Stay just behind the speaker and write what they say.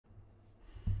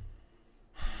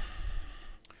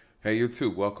Hey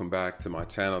YouTube, welcome back to my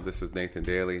channel. This is Nathan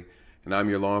Daley, and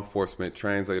I'm your law enforcement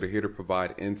translator here to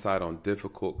provide insight on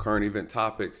difficult current event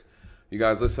topics. You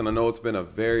guys listen, I know it's been a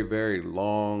very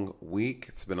long week.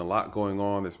 It's been a lot going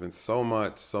on. There's been so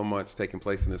much taking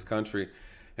place in this country.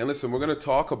 And listen, we're going to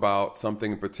talk about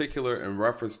something in particular in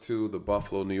reference to the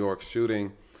Buffalo, New York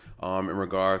shooting, in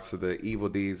regards to the evil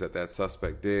deeds that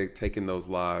suspect did, taking those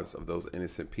lives of those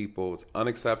innocent people. It's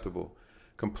unacceptable.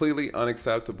 Completely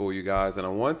unacceptable, you guys. And I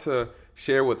want to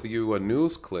share with you a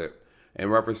news clip in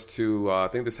reference to, I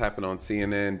think this happened on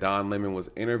CNN. Don Lemon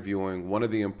was interviewing one of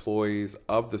the employees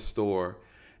of the store,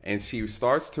 and she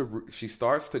starts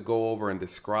to go over and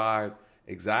describe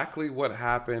exactly what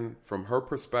happened from her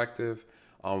perspective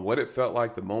on what it felt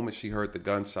like the moment she heard the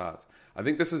gunshots. I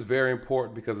think this is very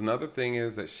important because another thing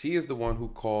is that she is the one who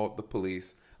called the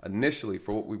police initially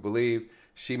for what we believe.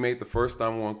 She made the first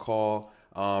 911 call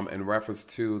in reference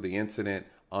to the incident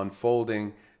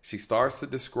unfolding. She starts to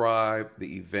describe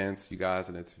the events, you guys,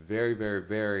 and it's very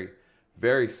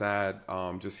sad.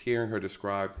 Just hearing her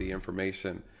describe the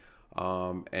information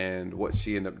and what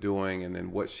she ended up doing and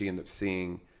then what she ended up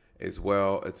seeing as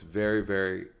well. It's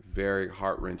very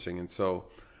heart-wrenching. And so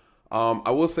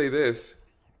I will say this.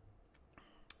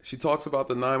 She talks about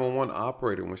the 911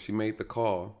 operator when she made the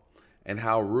call and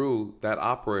how rude that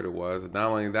operator was. And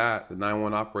not only that, the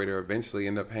 911 operator eventually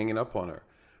ended up hanging up on her,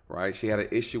 right? She had an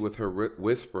issue with her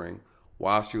whispering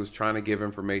while she was trying to give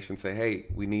information, say, hey,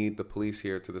 we need the police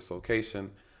here to this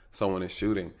location. Someone is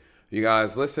shooting. You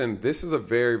guys, listen, this is a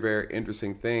very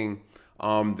interesting thing.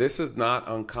 This is not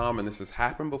uncommon. This has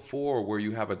happened before where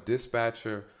you have a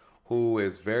dispatcher who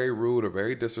is very rude or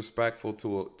very disrespectful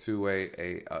to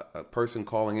a person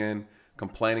calling in,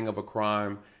 complaining of a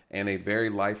crime, and a very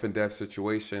life and death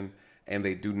situation, and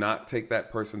they do not take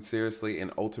that person seriously, and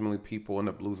ultimately people end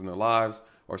up losing their lives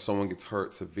or someone gets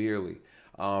hurt severely.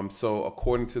 So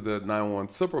according to the 911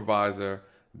 supervisor,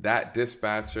 that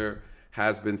dispatcher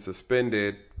has been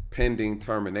suspended pending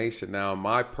termination. Now, in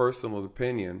my personal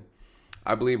opinion,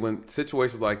 I believe when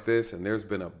situations like this and there's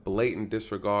been a blatant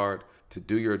disregard to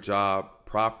do your job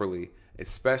properly,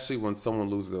 especially when someone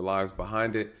loses their lives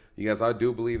behind it, you guys, I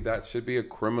do believe that should be a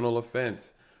criminal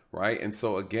offense. Right. And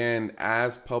so, again,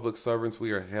 as public servants,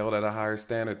 we are held at a higher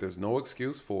standard. There's no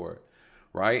excuse for it.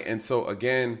 Right. And so,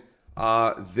 again,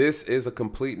 this is a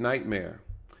complete nightmare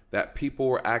that people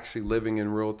were actually living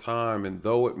in real time. And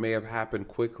though it may have happened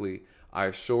quickly, I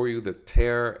assure you the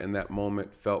terror in that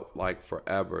moment felt like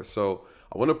forever. So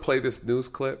I want to play this news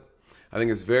clip. I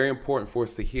think it's very important for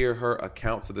us to hear her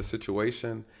accounts of the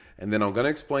situation. And then I'm going to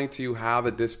explain to you how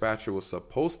the dispatcher was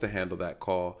supposed to handle that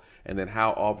call and then how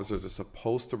officers are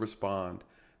supposed to respond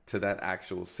to that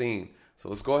actual scene. So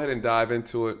let's go ahead and dive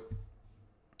into it.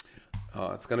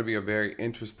 It's going to be a very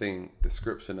interesting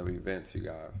description of events, you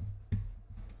guys.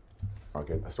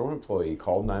 Market, a store employee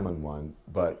called 911,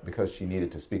 but because she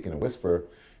needed to speak in a whisper,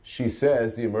 she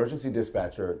says the emergency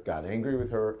dispatcher got angry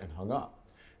with her and hung up.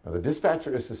 Now, the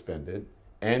dispatcher is suspended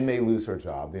and may lose her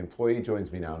job. The employee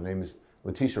joins me now. Her name is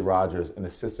Latisha Rogers, an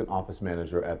assistant office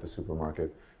manager at the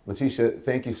supermarket. Latisha,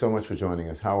 thank you so much for joining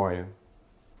us. How are you?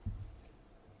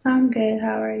 I'm good.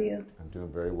 How are you? I'm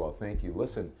doing very well. Thank you.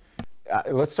 Listen,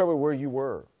 let's start with where you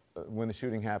were when the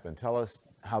shooting happened. Tell us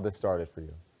how this started for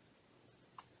you.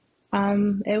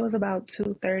 It was about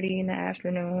 2:30 in the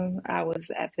afternoon. I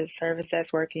was at the service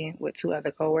desk working with two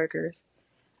other coworkers.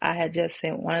 I had just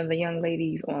sent one of the young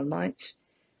ladies on lunch,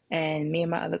 and me and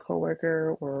my other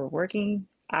coworker were working.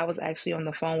 I was actually on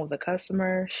the phone with a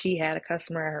customer. She had a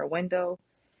customer at her window.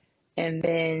 And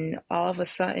then all of a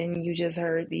sudden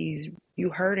you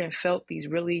heard and felt these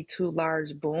really two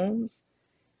large booms.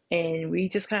 And we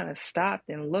just kind of stopped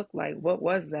and looked like, what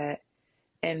was that?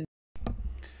 And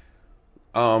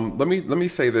Let me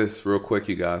say this real quick,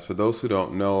 you guys. For those who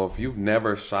don't know, if you've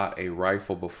never shot a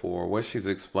rifle before, what she's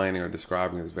explaining or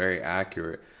describing is very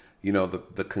accurate. You know,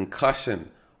 the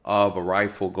concussion of a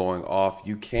rifle going off,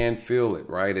 you can feel it,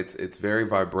 right? It's very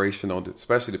vibrational,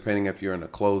 especially depending if you're in a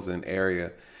closed-in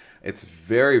area. It's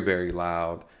very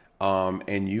loud,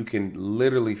 and you can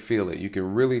literally feel it. You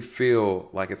can really feel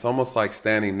like it's almost like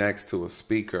standing next to a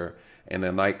speaker in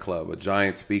a nightclub, a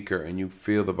giant speaker, and you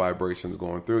feel the vibrations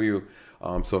going through you.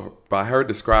 So by her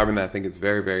describing that, I think it's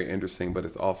very interesting, but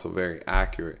it's also very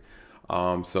accurate.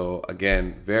 So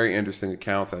again, very interesting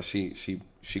accounts as she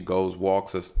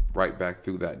walks us right back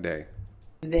through that day.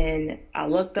 then I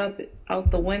looked up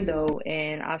out the window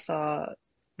and I saw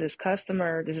this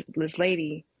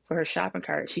lady for her shopping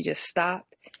cart. She just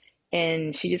stopped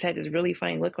and she just had this really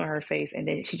funny look on her face, and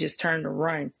then she just turned to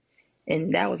run.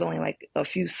 And that was only like a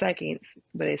few seconds,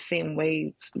 but it seemed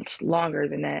way longer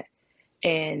than that.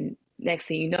 And next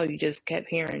thing you know, you just kept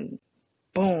hearing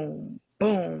boom,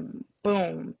 boom,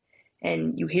 boom,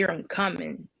 and you hear them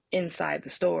coming inside the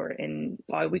store. And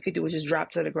all we could do was just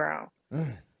drop to the ground.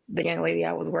 The young lady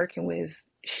I was working with,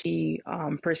 she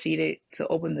proceeded to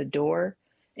open the door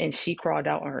and she crawled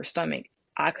out on her stomach.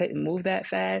 I couldn't move that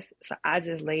fast, so I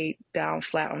just laid down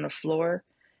flat on the floor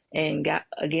and got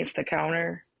against the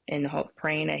counter and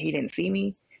praying that he didn't see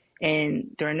me.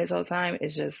 And during this whole time,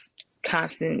 it's just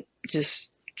constant,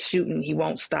 just shooting. He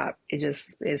won't stop. It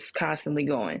just is constantly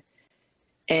going.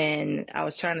 And I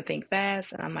was trying to think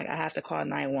fast, and I'm like, I have to call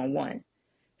 911.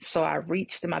 So I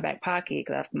reached in my back pocket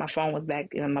because my phone was back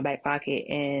in my back pocket,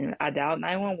 and I dialed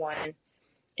 911.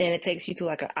 And it takes you to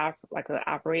like an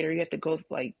operator. You have to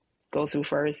go through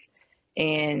first,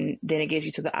 and then it gives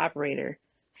you to the operator.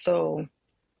 So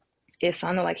it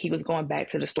sounded like he was going back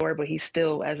to the store, but he's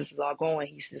still, as this is all going,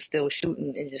 he's just still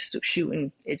shooting and just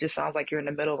shooting. It just sounds like you're in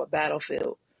the middle of a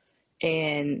battlefield.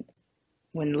 And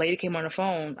when the lady came on the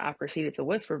phone, I proceeded to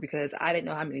whisper because I didn't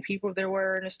know how many people there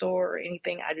were in the store or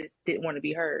anything. I just didn't want to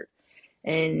be heard.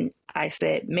 And I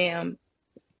said, ma'am,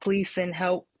 please send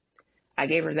help. I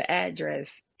gave her the address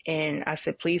and I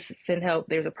said, please send help.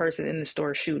 There's a person in the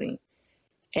store shooting.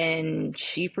 And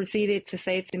she proceeded to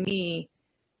say to me,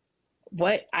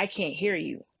 what? I can't hear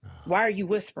you. Why are you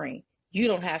whispering? You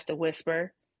don't have to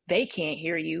whisper. They can't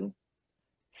hear you.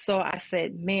 So I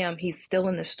said, ma'am, he's still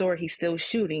in the store. He's still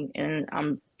shooting.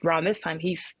 And around this time,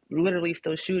 he's literally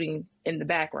still shooting in the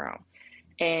background.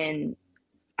 And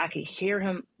I could hear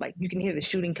him, like you can hear the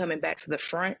shooting coming back to the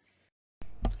front.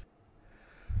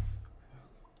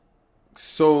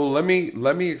 So let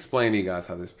me explain to you guys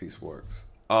how this piece works.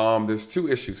 There's two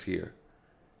issues here.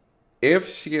 If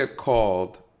she had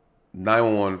called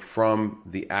 911 from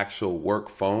the actual work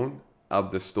phone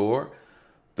of the store,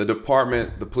 the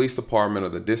police department or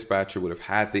the dispatcher would have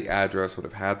had the address, would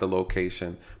have had the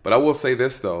location. But I will say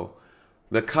this though,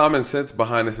 the common sense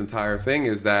behind this entire thing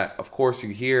is that, of course, you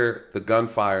hear the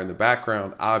gunfire in the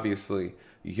background. Obviously,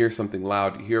 you hear something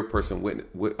loud. You hear a person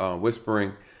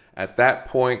whispering. At that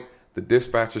point, the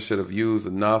dispatcher should have used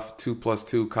enough 2 +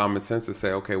 2 common sense to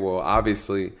say, okay, well,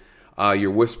 obviously,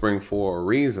 you're whispering for a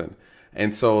reason.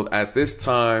 And so at this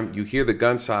time, you hear the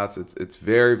gunshots. It's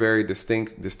very, very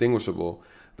distinguishable.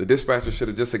 The dispatcher should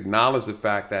have just acknowledged the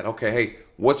fact that, okay, hey,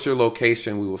 what's your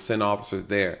location? We will send officers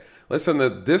there. Listen, the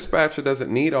dispatcher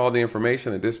doesn't need all the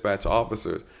information to dispatch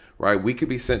officers, right? We could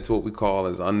be sent to what we call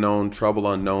as unknown,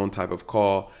 trouble unknown type of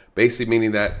call, basically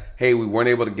meaning that, hey, we weren't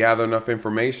able to gather enough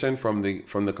information from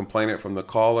the complainant, from the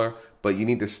caller, but you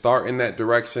need to start in that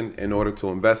direction in order to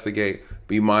investigate.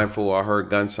 Be mindful, I heard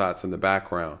gunshots in the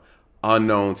background.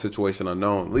 Unknown, situation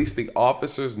unknown. At least the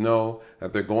officers know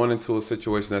that they're going into a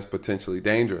situation that's potentially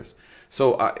dangerous.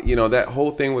 So, that whole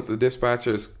thing with the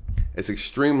dispatcher is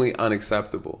extremely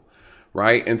unacceptable,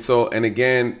 right? And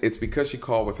again, it's because she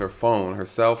called with her phone, her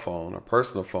cell phone, her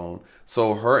personal phone.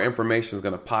 So her information is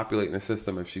going to populate in the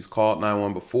system. If she's called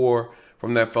 911 before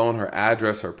from that phone, her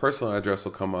address, her personal address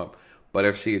will come up. But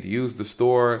if she had used the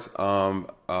store's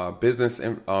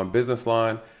business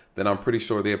line, then I'm pretty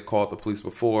sure they have called the police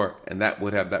before, and that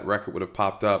record would have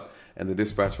popped up, and the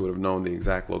dispatcher would have known the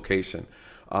exact location.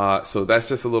 So that's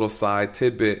just a little side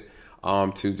tidbit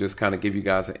to just kind of give you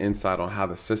guys an insight on how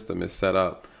the system is set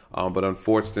up. But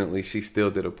unfortunately, she still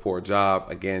did a poor job.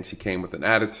 Again, she came with an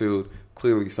attitude.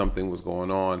 Clearly, something was going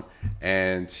on,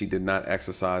 and she did not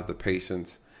exercise the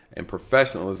patience and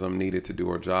professionalism needed to do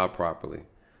her job properly.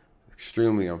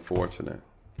 Extremely unfortunate.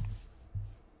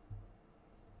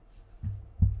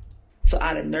 So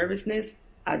out of nervousness,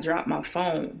 I dropped my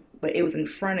phone, but it was in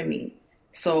front of me.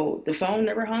 So the phone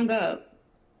never hung up.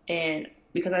 And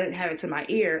because I didn't have it to my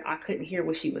ear, I couldn't hear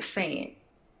what she was saying.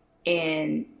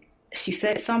 And she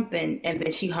said something, and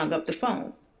then she hung up the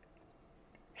phone.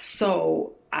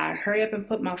 So I hurry up and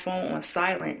put my phone on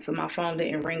silent so my phone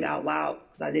didn't ring out loud.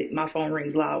 Because my phone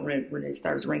rings loud when it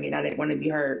starts ringing. I didn't want to be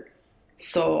heard.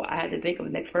 So I had to think of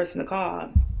the next person to call.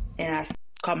 And I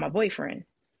called my boyfriend.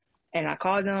 And I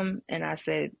called him and I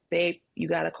said, babe, you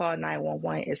got to call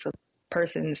 911. It's a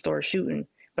person in the store shooting.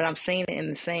 But I'm saying it in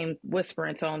the same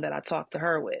whispering tone that I talked to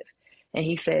her with. And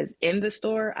he says, in the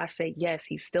store? I said, yes,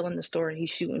 he's still in the store and he's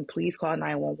shooting. Please call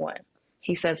 911.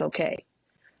 He says, okay.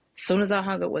 As soon as I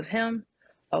hung up with him,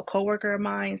 a coworker of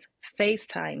mine's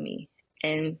FaceTimed me.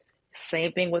 And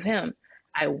same thing with him.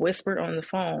 I whispered on the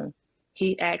phone.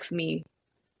 He asked me,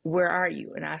 where are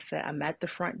you? And I said, I'm at the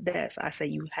front desk. I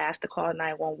said, you have to call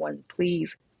 911.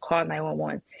 Please call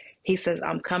 911. He says,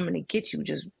 I'm coming to get you.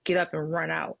 Just get up and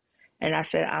run out. And I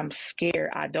said, I'm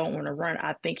scared. I don't want to run.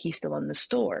 I think he's still in the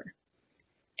store.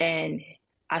 And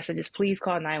I said, just please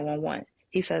call 911.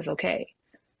 He says, okay.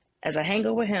 As I hang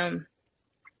up with him,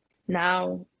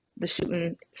 now the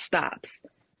shooting stops.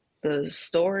 The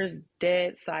store is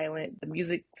dead silent. The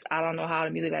music, I don't know how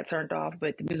the music got turned off,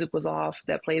 but the music was off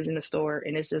that plays in the store.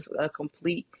 And it's just a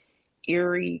complete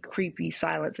eerie, creepy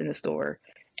silence in the store.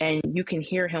 And you can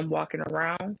hear him walking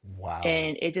around. Wow.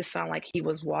 And it just sounded like he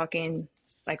was walking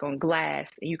like on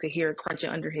glass. And you could hear it crunching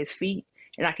under his feet.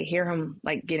 And I could hear him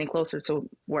like getting closer to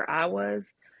where I was.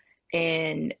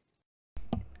 And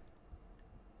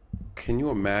can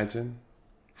you imagine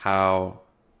how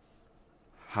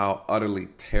utterly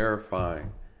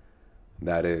terrifying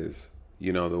that is?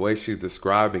 You know, the way she's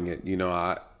describing it, you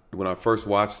know, when I first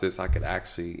watched this, I could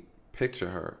actually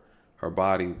picture her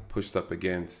body pushed up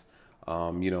against,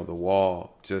 you know, the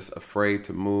wall, just afraid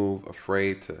to move,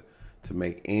 afraid to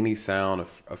make any sound,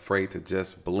 afraid to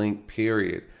just blink,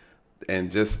 period.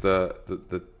 And just that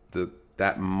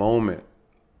moment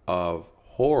of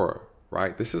horror,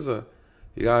 right? This is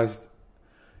you guys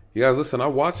listen, I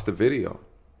watched the video.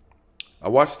 I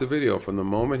watched the video from the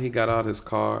moment he got out of his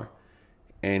car,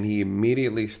 and he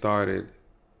immediately started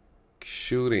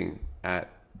shooting at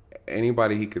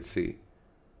anybody he could see.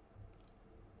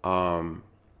 Man,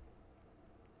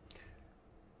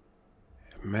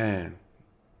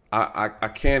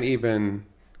 I can't even.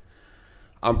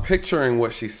 I'm picturing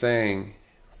what she's saying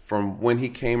from when he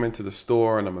came into the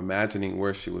store, and I'm imagining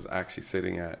where she was actually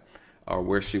sitting at, or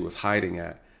where she was hiding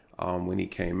at when he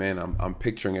came in. I'm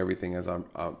picturing everything as I'm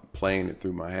playing it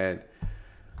through my head.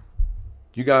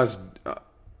 You guys,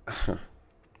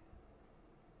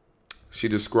 she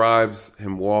describes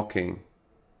him walking,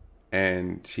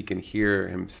 and she can hear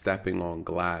him stepping on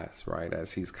glass, right,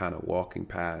 as he's kind of walking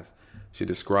past. She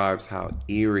describes how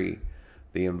eerie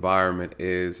the environment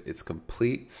is. It's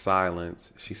complete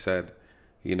silence. She said,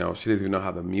 you know, she doesn't even know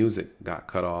how the music got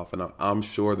cut off. And I'm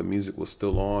sure the music was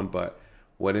still on, but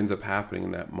what ends up happening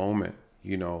in that moment,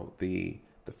 you know, the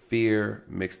fear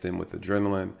mixed in with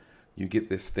adrenaline, you get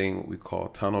this thing what we call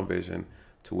tunnel vision,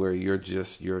 to where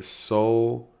you're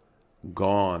so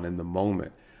gone in the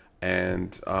moment.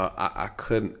 And I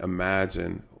couldn't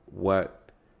imagine what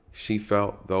she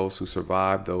felt, those who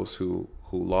survived, those who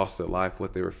lost their life,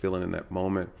 what they were feeling in that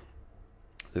moment.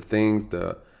 The things,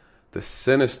 the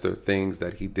sinister things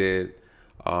that he did,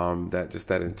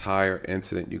 that entire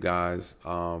incident, you guys,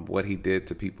 what he did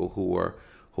to people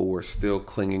who were still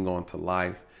clinging on to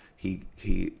life.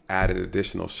 He added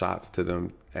additional shots to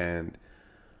them. And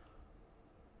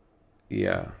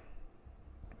yeah,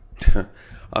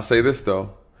 I'll say this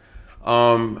though.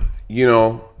 You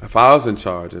know, if I was in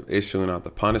charge of issuing out the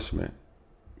punishment,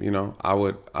 you know, I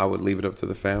would leave it up to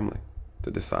the family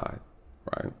to decide,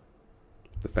 right?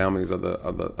 The families of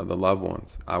the loved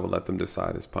ones. I would let them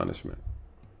decide his punishment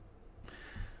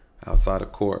outside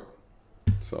of court.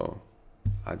 So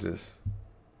this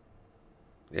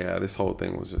whole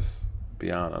thing was just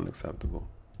beyond unacceptable.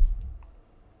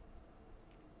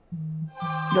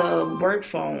 the work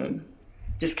phone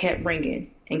just kept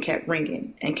ringing and kept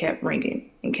ringing and kept ringing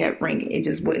and kept ringing. It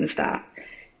just wouldn't stop.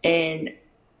 And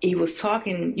he was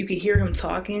talking, you could hear him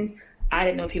talking. I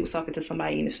didn't know if he was talking to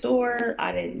somebody in the store.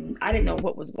 I didn't know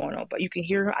what was going on, but you can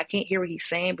hear him. I can't hear what he's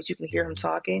saying, but you can hear him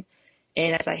talking.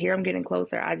 And as I hear him getting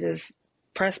closer, I just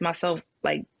press myself,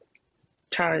 like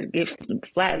trying to get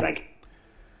flat. Like,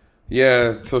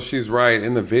 yeah, so she's right.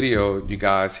 In the video, you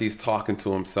guys, he's talking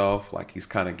to himself, like he's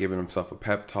kind of giving himself a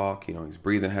pep talk. You know, he's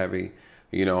breathing heavy,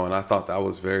 you know, and I thought that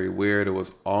was very weird. It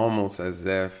was almost as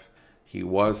if he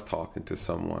was talking to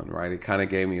someone, right? It kind of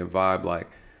gave me a vibe like,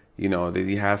 you know, did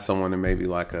he have someone in maybe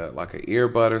like a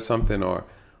earbud or something,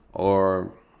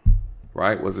 or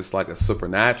right? Was this like a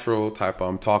supernatural type of,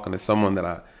 I'm talking to someone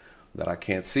that I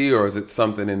can't see, or is it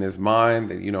something in his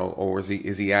mind that, you know, or is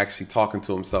he actually talking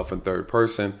to himself in third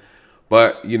person?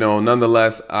 But, you know,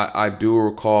 nonetheless, I do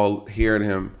recall hearing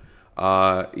him,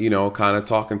 you know, kind of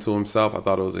talking to himself. I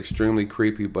thought it was extremely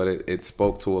creepy, but it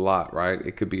spoke to a lot, right?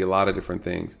 It could be a lot of different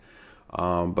things.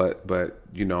 But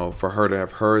you know, for her to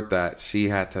have heard that, she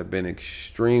had to have been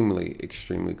extremely,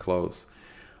 extremely close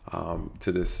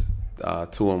to this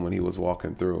to him when he was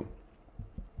walking through.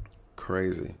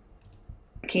 Crazy.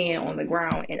 can on the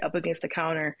ground and up against the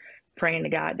counter, praying to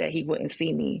God that he wouldn't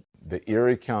see me. The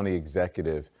Erie County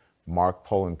executive, Mark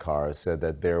Polenkar, said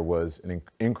that there was an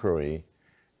inquiry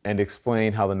and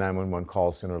explained how the 911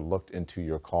 call center looked into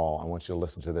your call. I want you to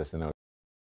listen to this.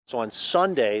 So on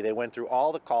Sunday, they went through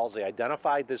all the calls. They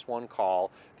identified this one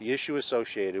call, the issue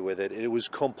associated with it. It was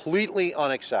completely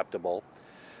unacceptable.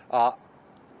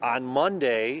 On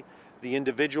Monday, the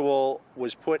individual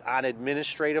was put on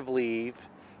administrative leave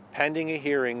pending a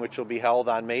hearing, which will be held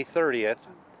on May 30th.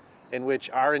 in which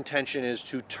our intention is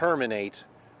to terminate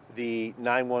the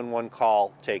 911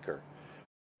 call taker.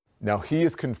 Now, he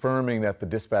is confirming that the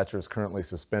dispatcher is currently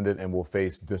suspended and will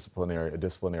face a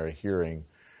disciplinary hearing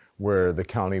where the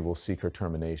county will seek her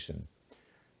termination.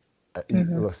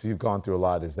 Look, so you've gone through a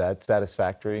lot. Is that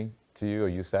satisfactory to you? Are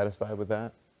you satisfied with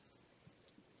that?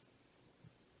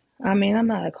 I mean, I'm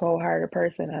not a cold-hearted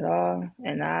person at all,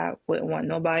 and I wouldn't want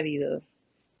nobody to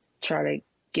try to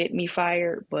get me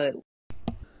fired, but...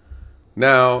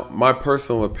 Now, my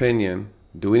personal opinion,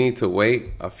 do we need to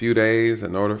wait a few days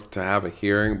in order to have a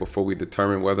hearing before we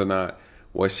determine whether or not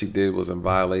what she did was in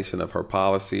violation of her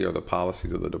policy or the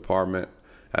policies of the department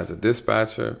as a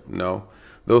dispatcher? No.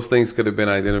 Those things could have been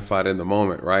identified in the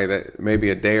moment, right? That maybe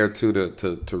a day or two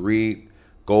to read,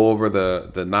 go over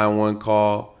the 911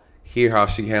 call, hear how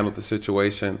she handled the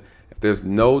situation. If there's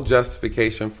no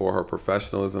justification for her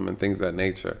professionalism and things of that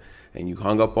nature, and you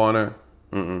hung up on her,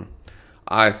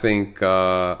 I think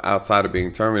outside of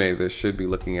being terminated, they should be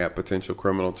looking at potential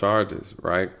criminal charges,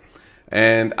 right?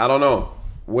 And I don't know.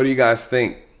 What do you guys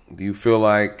think? Do you feel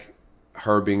like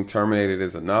her being terminated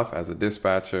is enough as a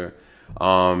dispatcher?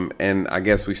 And I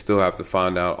guess we still have to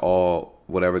find out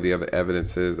whatever the other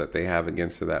evidence is that they have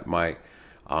against her that might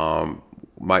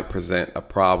present a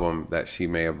problem that she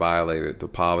may have violated the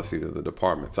policies of the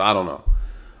department. So I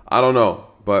don't know,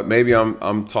 but maybe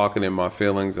I'm talking in my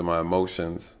feelings and my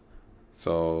emotions.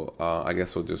 So I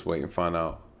guess we'll just wait and find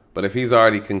out. But if he's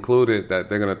already concluded that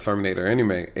they're going to terminate her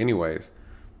anyways,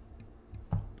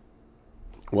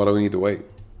 why do we need to wait?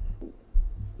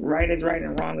 Right is right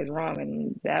and wrong is wrong,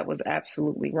 and that was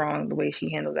absolutely wrong the way she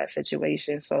handled that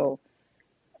situation. So,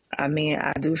 I mean,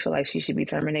 I do feel like she should be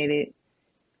terminated.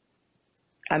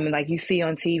 I mean, like you see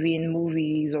on TV and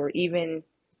movies, or even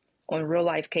on real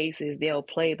life cases, they'll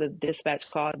play the dispatch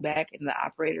calls back and the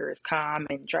operator is calm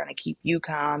and trying to keep you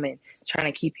calm and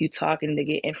trying to keep you talking to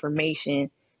get information.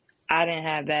 I didn't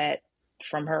have that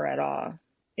from her at all.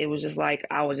 It was just like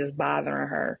I was just bothering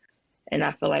her. And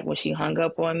I feel like when she hung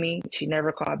up on me, she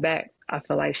never called back. I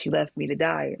feel like she left me to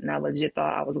die. And I legit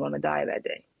thought I was going to die that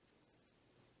day.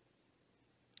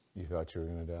 You thought you were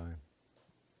going to die?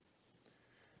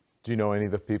 Do you know any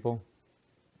of the people?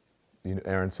 You know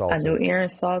Aaron Salter? I knew Aaron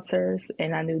Salters,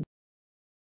 and I knew...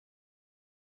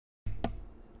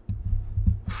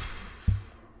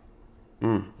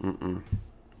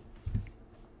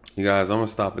 You guys, I'm going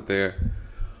to stop it there.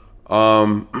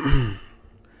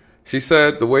 She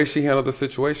said the way she handled the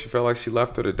situation felt like she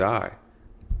left her to die.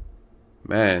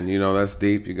 Man, that's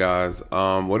deep, you guys.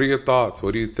 What are your thoughts?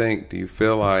 What do you think? Do you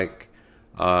feel like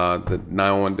the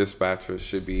 911 dispatcher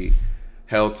should be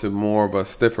held to more of a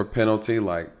stiffer penalty,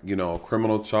 like, a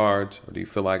criminal charge? Or do you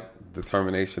feel like the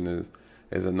termination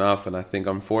is enough? And I think,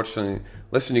 unfortunately,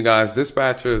 listen, you guys,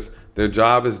 dispatchers, their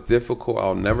job is difficult.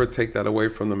 I'll never take that away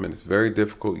from them. And it's very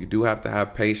difficult. You do have to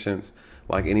have patience,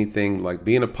 like anything. Like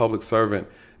being a public servant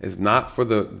is not for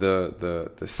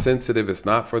the sensitive. It's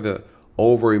not for the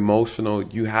over emotional.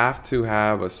 You have to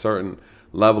have a certain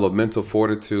level of mental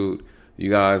fortitude. You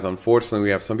guys, unfortunately, we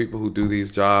have some people who do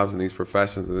these jobs and these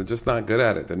professions and they're just not good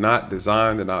at it. They're not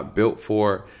designed. They're not built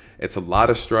for it. It's a lot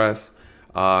of stress.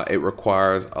 It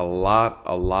requires a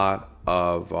lot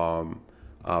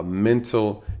of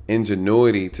mental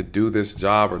ingenuity to do this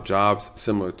job or jobs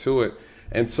similar to it.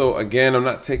 And so, again, I'm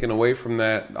not taking away from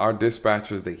that. Our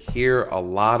dispatchers, they hear a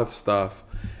lot of stuff,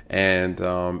 and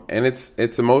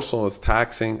it's emotional, it's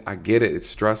taxing. I get it. It's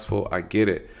stressful. I get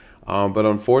it. But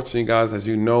unfortunately, guys, as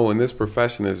you know, in this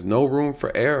profession, there's no room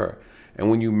for error. And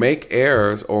when you make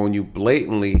errors or when you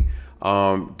blatantly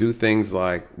do things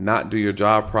like not do your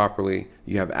job properly,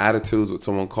 you have attitudes with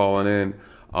someone calling in,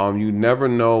 you never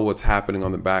know what's happening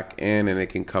on the back end, and it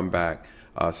can come back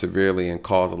severely and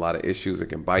cause a lot of issues. It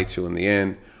can bite you in the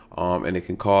end, and it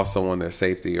can cost someone their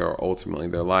safety or ultimately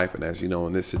their life. And as you know,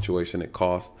 in this situation, it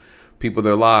cost people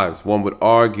their lives. One would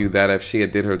argue that if she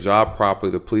had did her job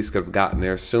properly, the police could have gotten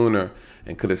there sooner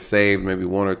and could have saved maybe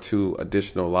one or two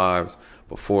additional lives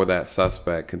before that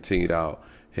suspect continued out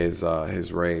his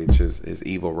rage, his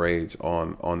evil rage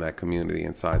on that community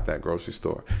inside that grocery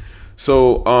store.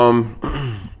 So,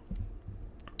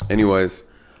 anyways,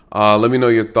 let me know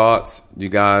your thoughts, you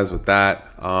guys, with that.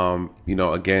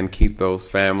 Again, keep those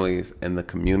families and the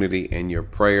community in your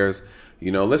prayers.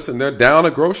 Listen, they're down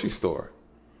a grocery store,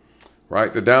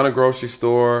 right? They're down a grocery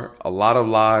store. A lot of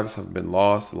lives have been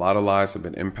lost. A lot of lives have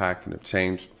been impacted and have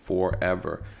changed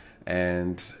forever.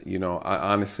 And, I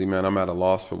honestly, man, I'm at a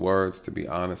loss for words, to be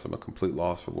honest. I'm a complete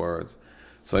loss for words.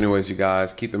 So anyways, you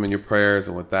guys, keep them in your prayers.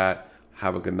 And with that,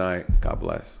 have a good night. God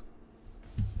bless.